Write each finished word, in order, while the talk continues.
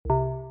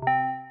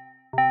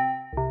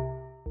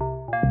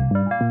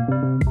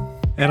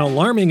An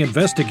alarming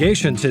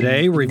investigation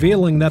today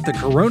revealing that the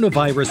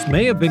coronavirus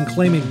may have been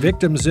claiming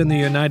victims in the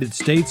United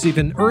States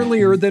even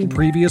earlier than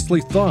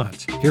previously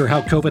thought. Hear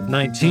how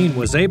COVID-19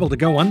 was able to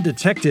go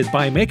undetected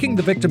by making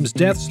the victims'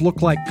 deaths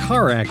look like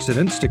car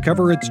accidents to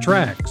cover its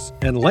tracks.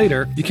 And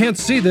later, you can't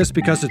see this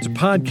because it's a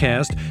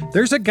podcast,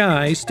 there's a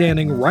guy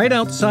standing right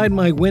outside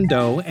my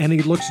window and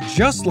he looks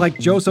just like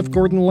Joseph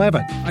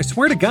Gordon-Levitt. I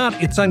swear to God,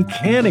 it's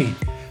uncanny.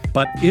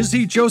 But is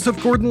he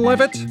Joseph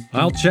Gordon-Levitt?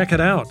 I'll check it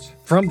out.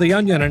 From The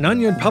Onion and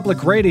Onion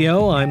Public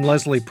Radio, I'm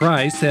Leslie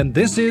Price, and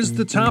this is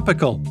The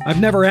Topical. I've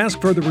never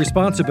asked for the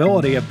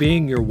responsibility of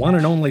being your one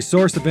and only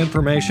source of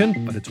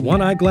information, but it's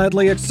one I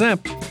gladly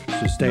accept,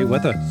 so stay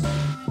with us.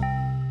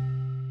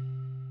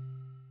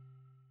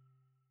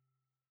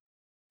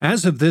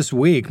 As of this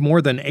week,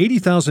 more than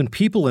 80,000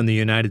 people in the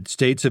United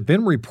States have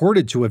been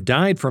reported to have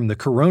died from the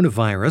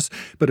coronavirus,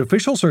 but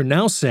officials are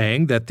now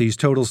saying that these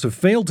totals have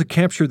failed to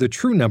capture the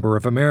true number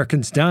of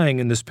Americans dying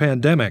in this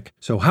pandemic.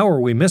 So how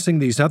are we missing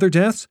these other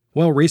deaths?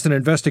 Well, recent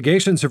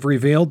investigations have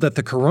revealed that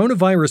the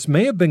coronavirus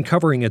may have been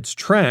covering its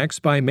tracks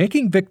by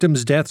making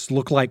victims' deaths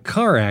look like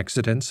car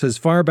accidents as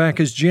far back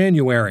as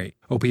January.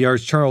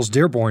 OPR's Charles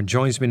Dearborn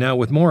joins me now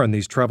with more on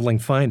these troubling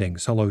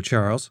findings. Hello,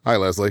 Charles. Hi,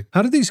 Leslie.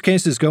 How did these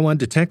cases go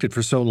undetected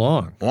for so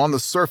long? Well, on the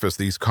surface,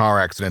 these car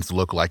accidents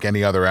look like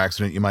any other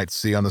accident you might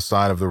see on the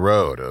side of the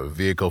road. A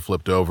vehicle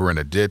flipped over in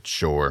a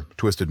ditch or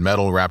twisted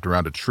metal wrapped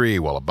around a tree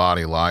while a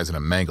body lies in a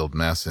mangled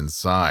mess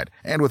inside.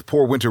 And with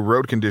poor winter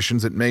road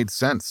conditions, it made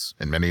sense.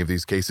 In many of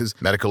these cases,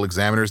 medical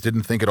examiners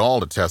didn't think at all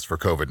to test for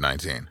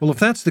COVID-19. Well, if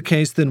that's the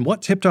case, then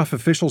what tipped off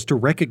officials to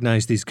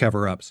recognize these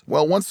cover-ups?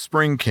 Well, once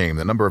spring came,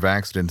 the number of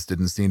accidents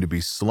didn't seem to be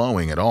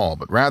slowing at all,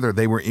 but rather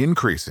they were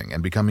increasing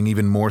and becoming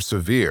even more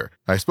severe.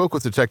 I spoke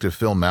with Detective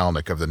Phil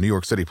Malnick of the New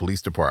York City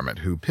Police Department,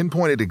 who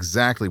pinpointed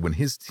exactly when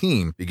his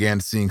team began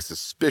seeing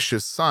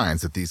suspicious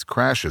signs that these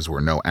crashes were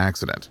no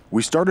accident.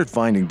 We started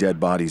finding dead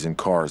bodies in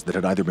cars that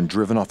had either been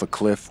driven off a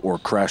cliff or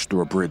crashed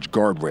through a bridge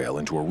guardrail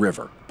into a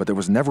river, but there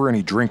was never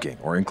any drinking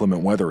or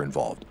inclement weather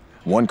involved.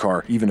 One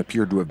car even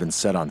appeared to have been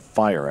set on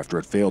fire after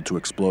it failed to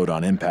explode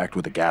on impact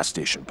with a gas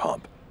station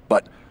pump.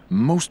 But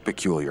most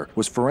peculiar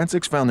was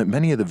forensics found that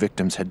many of the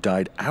victims had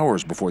died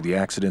hours before the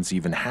accidents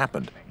even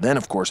happened. Then,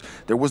 of course,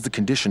 there was the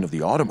condition of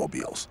the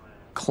automobiles.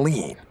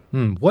 Clean.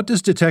 What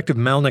does Detective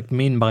Malnick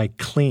mean by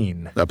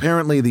clean?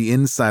 Apparently, the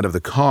inside of the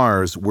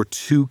cars were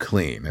too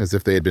clean, as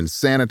if they had been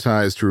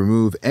sanitized to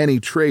remove any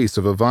trace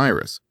of a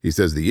virus. He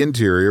says the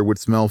interior would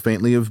smell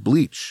faintly of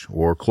bleach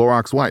or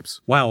Clorox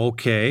wipes. Wow,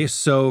 okay.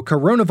 So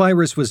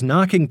coronavirus was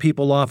knocking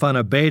people off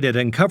unabated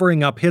and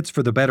covering up hits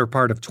for the better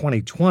part of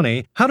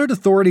 2020. How did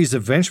authorities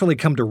eventually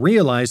come to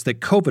realize that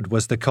COVID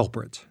was the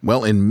culprit?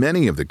 Well, in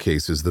many of the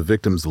cases, the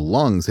victims'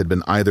 lungs had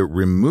been either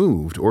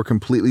removed or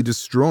completely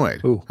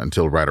destroyed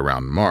until right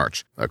around March.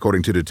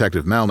 According to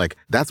Detective Malnick,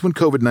 that's when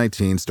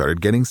COVID-19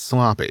 started getting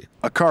sloppy.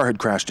 A car had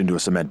crashed into a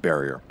cement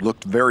barrier,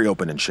 looked very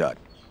open and shut.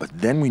 But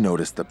then we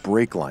noticed that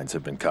brake lines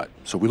had been cut,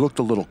 so we looked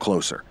a little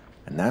closer.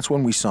 And that's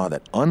when we saw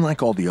that,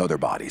 unlike all the other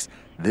bodies,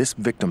 this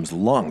victim's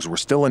lungs were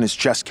still in his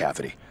chest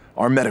cavity.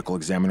 Our medical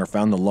examiner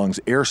found the lungs'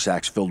 air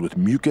sacs filled with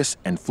mucus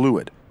and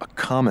fluid, a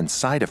common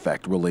side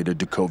effect related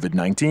to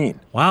COVID-19.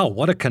 Wow,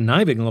 what a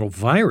conniving little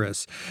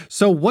virus.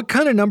 So what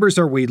kind of numbers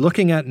are we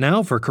looking at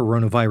now for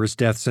coronavirus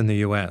deaths in the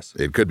U.S.?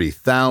 It could be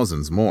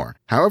thousands more.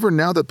 However,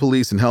 now that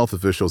police and health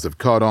officials have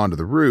caught on to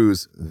the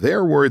ruse,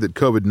 they're worried that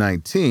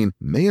COVID-19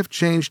 may have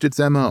changed its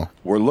MO.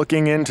 We're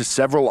looking into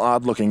several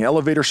odd-looking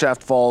elevator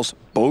shaft falls,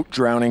 boat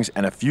drownings,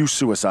 and a few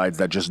suicides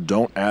that just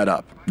don't add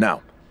up.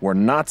 Now, we're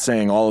not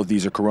saying all of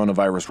these are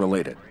coronavirus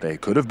related. They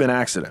could have been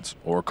accidents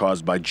or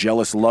caused by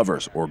jealous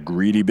lovers or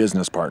greedy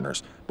business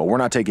partners, but we're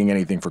not taking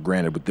anything for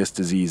granted with this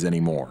disease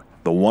anymore.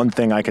 The one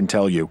thing I can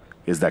tell you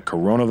is that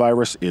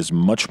coronavirus is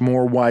much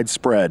more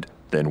widespread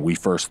than we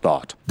first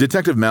thought.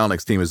 Detective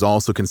Malnick's team is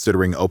also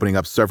considering opening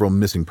up several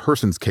missing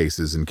persons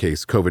cases in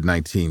case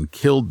COVID-19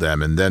 killed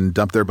them and then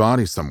dumped their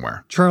bodies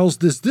somewhere. Charles,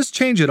 does this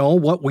change at all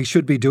what we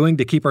should be doing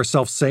to keep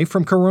ourselves safe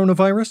from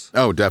coronavirus?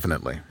 Oh,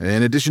 definitely.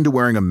 In addition to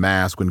wearing a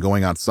mask when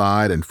going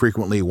outside and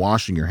frequently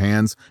washing your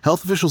hands,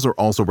 health officials are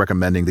also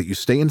recommending that you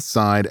stay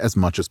inside as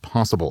much as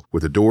possible,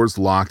 with the doors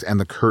locked and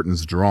the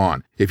curtains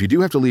drawn. If you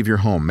do have to leave your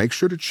home, make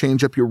sure to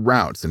change up your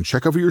routes and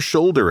check over your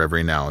shoulder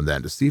every now and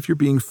then to see if you're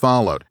being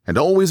followed. And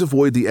always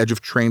avoid the edge of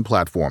train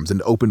platforms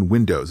and open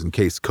windows in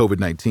case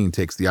COVID-19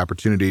 takes the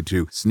opportunity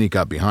to sneak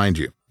up behind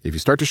you. If you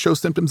start to show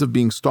symptoms of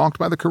being stalked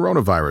by the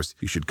coronavirus,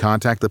 you should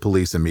contact the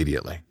police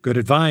immediately. Good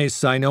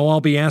advice. I know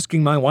I'll be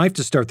asking my wife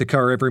to start the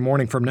car every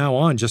morning from now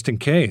on, just in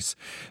case.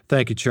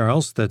 Thank you,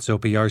 Charles. That's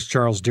OPR's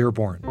Charles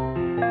Dearborn.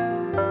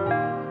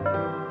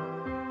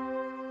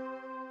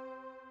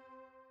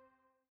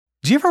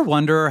 Do you ever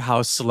wonder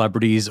how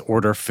celebrities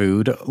order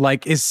food?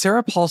 Like, is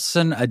Sarah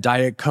Paulson a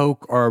Diet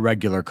Coke or a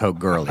regular Coke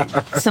girlie?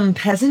 Some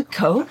peasant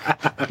Coke?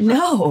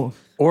 No.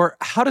 Or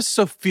how does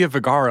Sofia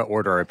Vergara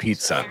order a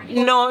pizza?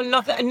 No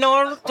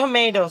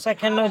tomatoes. I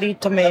cannot eat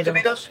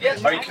tomatoes.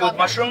 Yes. Are you cool with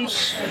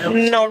mushrooms?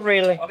 Not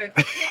really.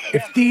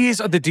 If these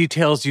are the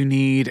details you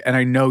need, and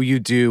I know you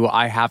do,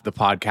 I have the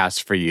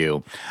podcast for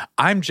you.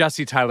 I'm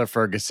Jesse Tyler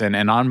Ferguson,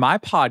 and on my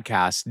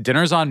podcast,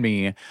 Dinners on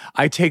Me,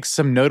 I take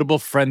some notable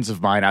friends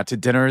of mine out to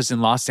dinners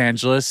in Los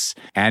Angeles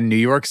and New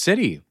York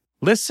City.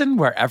 Listen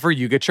wherever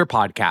you get your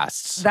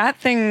podcasts. That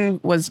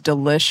thing was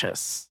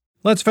delicious.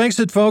 Let's face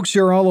it, folks,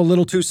 you're all a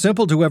little too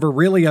simple to ever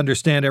really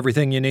understand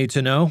everything you need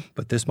to know,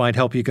 but this might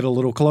help you get a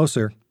little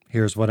closer.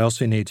 Here's what else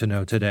you need to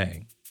know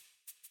today.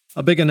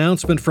 A big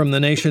announcement from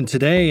the nation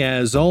today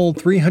as all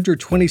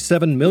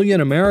 327 million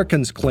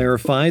Americans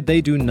clarified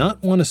they do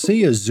not want to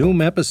see a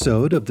Zoom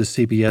episode of the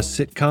CBS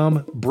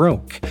sitcom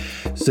Broke.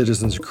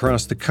 Citizens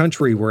across the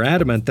country were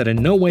adamant that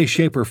in no way,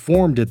 shape, or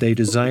form did they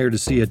desire to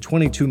see a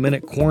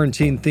 22-minute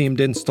quarantine-themed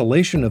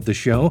installation of the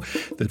show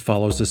that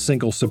follows a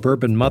single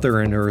suburban mother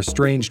and her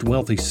estranged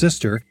wealthy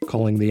sister,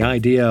 calling the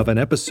idea of an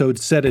episode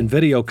set in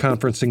video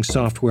conferencing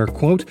software,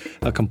 quote,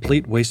 a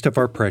complete waste of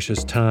our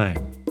precious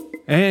time.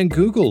 And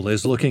Google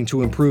is looking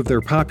to improve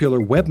their popular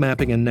web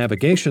mapping and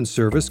navigation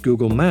service,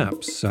 Google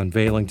Maps,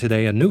 unveiling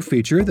today a new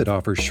feature that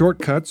offers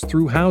shortcuts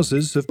through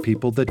houses of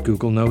people that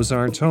Google knows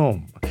aren't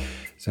home.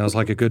 Sounds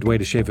like a good way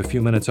to shave a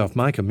few minutes off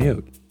my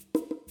commute.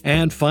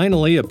 And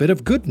finally, a bit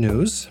of good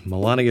news.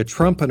 Melania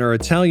Trump and her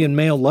Italian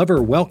male lover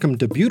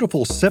welcomed a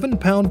beautiful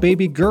 7-pound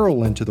baby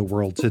girl into the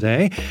world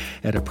today.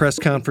 At a press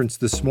conference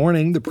this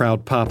morning, the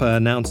proud papa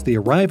announced the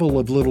arrival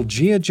of little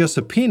Gia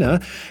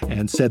Giuseppina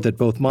and said that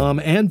both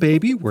mom and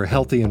baby were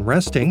healthy and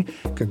resting.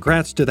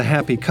 Congrats to the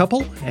happy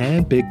couple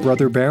and Big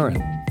Brother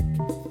Barron.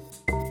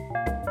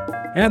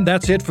 And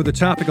that's it for The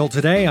Topical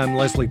today. I'm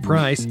Leslie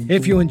Price.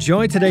 If you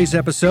enjoyed today's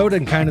episode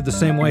in kind of the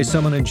same way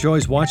someone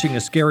enjoys watching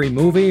a scary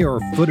movie or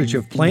footage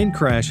of plane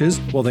crashes,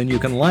 well then you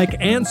can like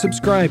and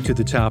subscribe to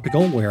The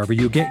Topical wherever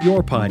you get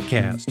your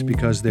podcast,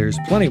 because there's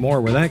plenty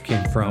more where that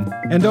came from.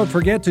 And don't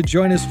forget to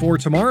join us for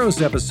tomorrow's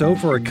episode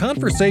for a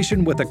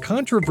conversation with a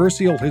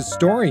controversial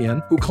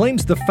historian who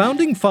claims the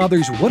Founding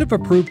Fathers would have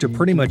approved of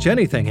pretty much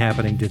anything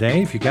happening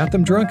today if you got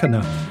them drunk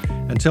enough.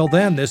 Until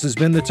then, this has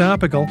been The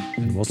Topical,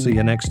 and we'll see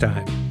you next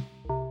time.